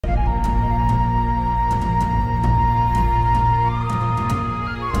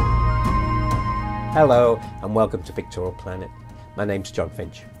Hello and welcome to Pictorial Planet. My name's John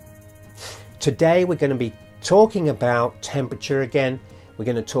Finch. Today we're going to be talking about temperature again. We're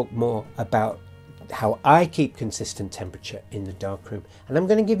going to talk more about how I keep consistent temperature in the darkroom, and I'm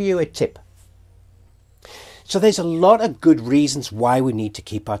going to give you a tip. So there's a lot of good reasons why we need to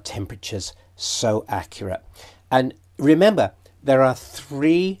keep our temperatures so accurate. And remember, there are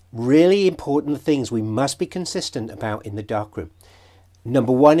three really important things we must be consistent about in the darkroom.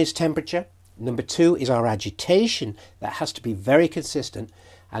 Number one is temperature. Number two is our agitation. That has to be very consistent.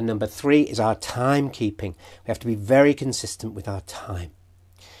 And number three is our timekeeping. We have to be very consistent with our time.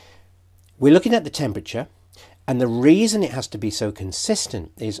 We're looking at the temperature, and the reason it has to be so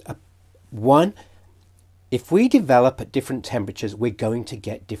consistent is one, if we develop at different temperatures, we're going to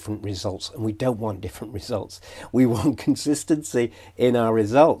get different results, and we don't want different results. We want consistency in our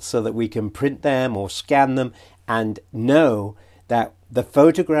results so that we can print them or scan them and know that the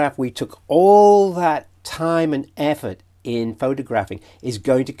photograph we took all that time and effort in photographing is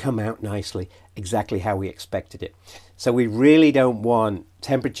going to come out nicely, exactly how we expected it. So we really don't want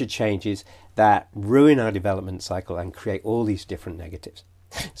temperature changes that ruin our development cycle and create all these different negatives.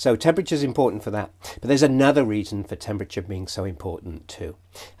 So temperature is important for that. But there's another reason for temperature being so important too,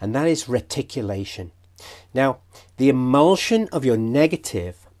 and that is reticulation. Now, the emulsion of your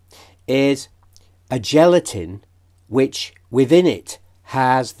negative is a gelatin which within it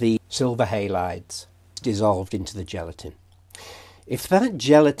has the silver halides dissolved into the gelatin. If that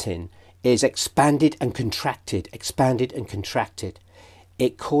gelatin is expanded and contracted,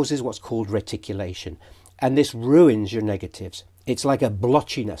 it causes what's called reticulation. And this ruins your negatives. It's like a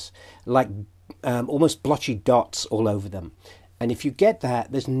blotchiness, like almost blotchy dots all over them. And if you get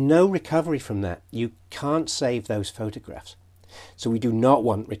that, there's no recovery from that. You can't save those photographs. So we do not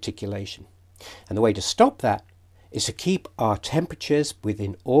want reticulation. And the way to stop that is to keep our temperatures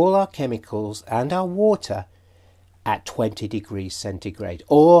within all our chemicals and our water at 20 degrees centigrade,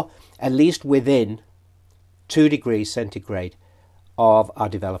 or at least within 2 degrees centigrade of our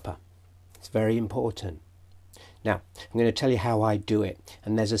developer. It's very important. Now, I'm going to tell you how I do it,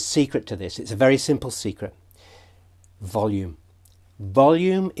 and there's a secret to this. It's a very simple secret. Volume.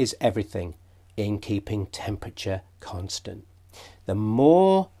 Volume is everything in keeping temperature constant. The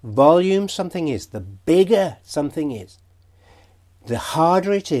more volume something is, the bigger something is, the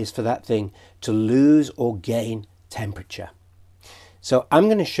harder it is for that thing to lose or gain temperature. So I'm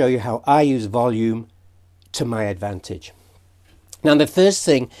going to show you how I use volume to my advantage. Now, the first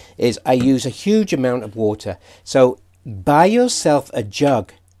thing is I use a huge amount of water. So buy yourself a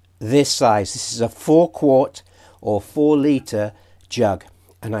jug this size. This is a 4-quart or 4-litre jug.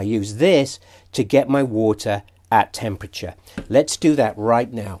 And I use this to get my water at temperature. Let's do that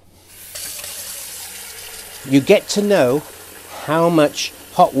right now. You get to know how much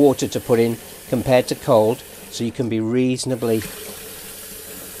hot water to put in compared to cold, so you can be reasonably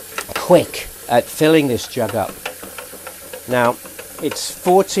quick at filling this jug up. Now, it's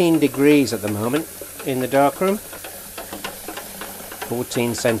 14 degrees at the moment in the darkroom,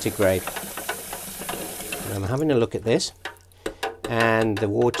 14 centigrade. And I'm having a look at this, and the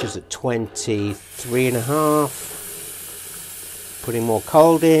water's at 23.5. Putting more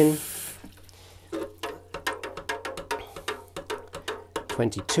cold in.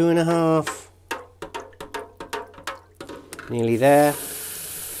 22.5. Nearly there.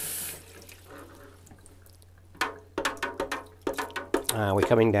 We're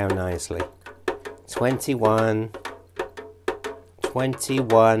coming down nicely. 21.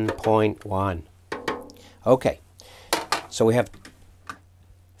 21.1. Okay. So we have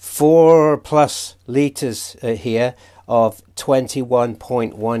 4+ litres here of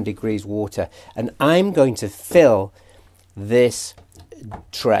 21.1 degrees water, and I'm going to fill this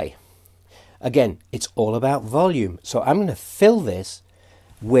tray. Again, it's all about volume, so I'm going to fill this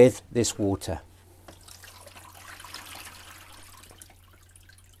with this water.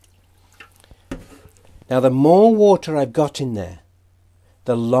 Now, the more water I've got in there,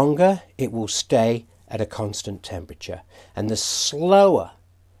 the longer it will stay at a constant temperature, and the slower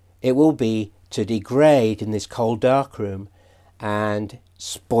it will be to degrade in this cold dark room and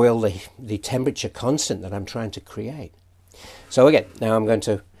spoil the temperature constant that I'm trying to create. So again, now I'm going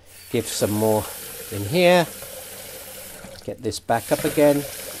to give some more in here, get this back up again,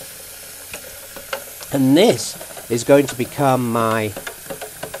 and this is going to become my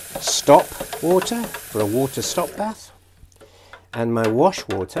stop water for a water stop bath, and my wash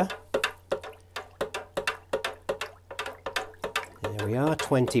water. There we are,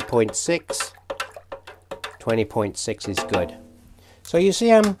 20.6. 20.6 is good. So you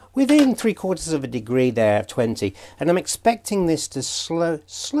see I'm within 3/4 of a degree there of 20, and I'm expecting this to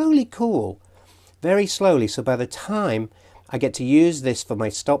slowly cool very slowly, so by the time I get to use this for my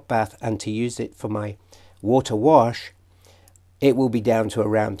stop bath and to use it for my water wash, it will be down to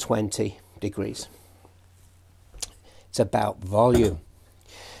around 20 degrees. It's about volume.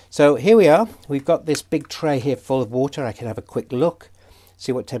 So here we are. We've got this big tray here full of water. I can have a quick look,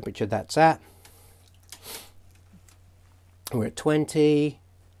 see what temperature that's at. We're at 20,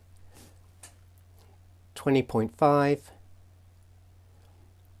 20.5,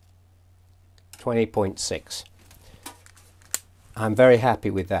 20.6. I'm very happy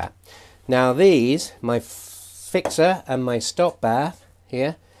with that. Now these, my fixer and my stop bath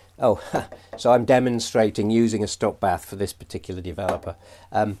here, so I'm demonstrating using a stop bath for this particular developer.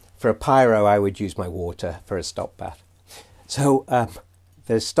 For a pyro, I would use my water for a stop bath. So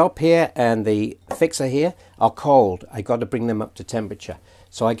the stop here and the fixer here are cold. I got to bring them up to temperature.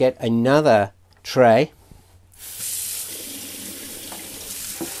 So I get another tray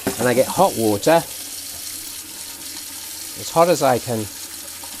and I get hot water, as hot as I can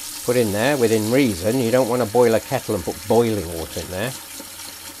put in there within reason. You don't want to boil a kettle and put boiling water in there.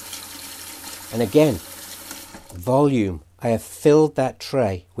 And again, volume. I have filled that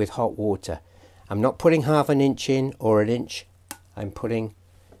tray with hot water. I'm not putting half an inch in or an inch. I'm filling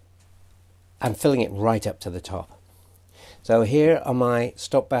it right up to the top. So here are my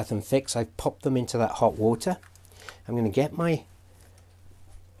stop bath and fix. I've popped them into that hot water. I'm going to get my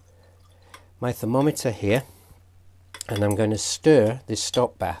thermometer here and I'm going to stir this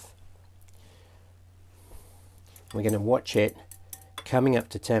stop bath. We're going to watch it coming up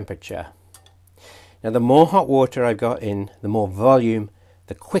to temperature. Now the more hot water I've got in, the more volume,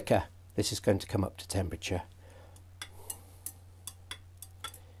 the quicker this is going to come up to temperature.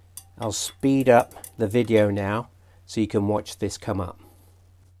 I'll speed up the video now so you can watch this come up.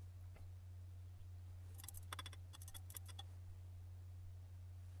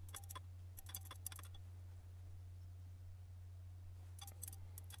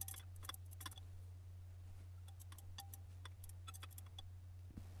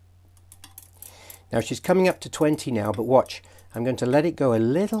 Now she's coming up to 20 now, but watch, I'm going to let it go a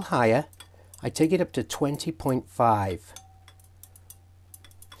little higher. I take it up to 20.5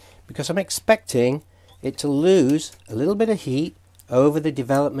 because I'm expecting it to lose a little bit of heat over the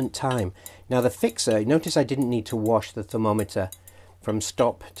development time. Now the fixer, notice I didn't need to wash the thermometer from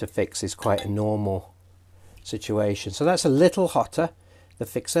stop to fix, is quite a normal situation. So that's a little hotter, the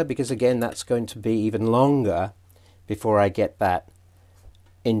fixer, because again that's going to be even longer before I get that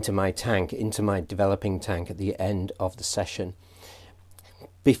into my tank, into my developing tank at the end of the session.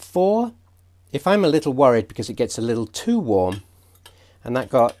 Before, if I'm a little worried because it gets a little too warm, and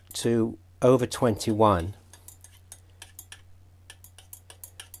that got to over 21,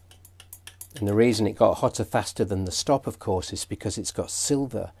 and the reason it got hotter faster than the stop, of course, is because it's got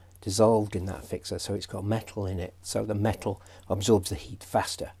silver dissolved in that fixer, so it's got metal in it, so the metal absorbs the heat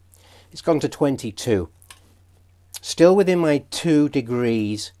faster. It's gone to 22. Still within my 2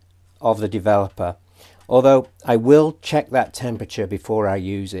 degrees of the developer, although I will check that temperature before I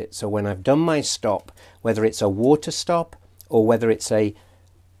use it. So when I've done my stop, whether it's a water stop or whether it's a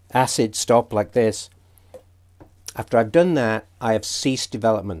acid stop like this, after I've done that, I have ceased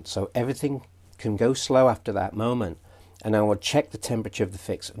development. So everything can go slow after that moment, and I will check the temperature of the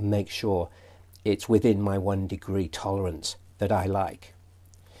fix and make sure it's within my 1 degree tolerance that I like.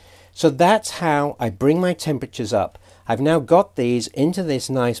 So that's how I bring my temperatures up. I've now got these into this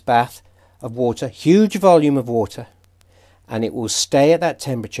nice bath of water, huge volume of water, and it will stay at that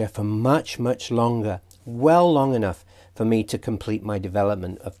temperature for much, much longer, well long enough for me to complete my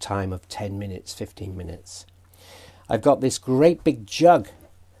development of time of 10 minutes, 15 minutes. I've got this great big jug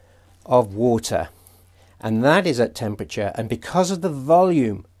of water, and that is at temperature, and because of the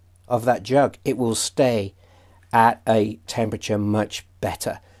volume of that jug, it will stay at a temperature much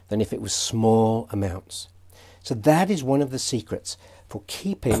better than if it was small amounts. So that is one of the secrets for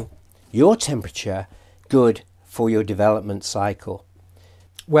keeping your temperature good for your development cycle.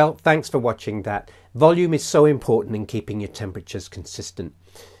 Well, thanks for watching that. Volume is so important in keeping your temperatures consistent.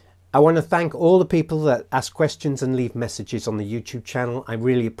 I want to thank all the people that ask questions and leave messages on the YouTube channel. I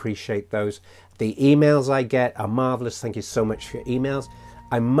really appreciate those. The emails I get are marvelous. Thank you so much for your emails.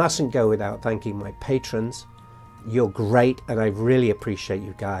 I mustn't go without thanking my patrons. You're great, and I really appreciate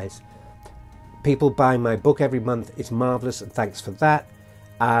you guys. People buying my book every month is marvelous, and thanks for that.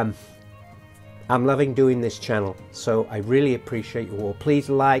 I'm loving doing this channel, so I really appreciate you all. Please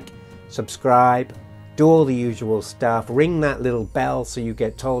like, subscribe, do all the usual stuff. Ring that little bell so you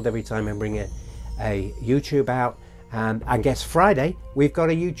get told every time I bring a YouTube out. And I guess Friday we've got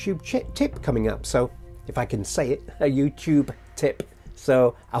a YouTube tip coming up. So if I can say it, a YouTube tip.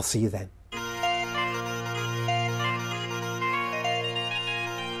 So I'll see you then.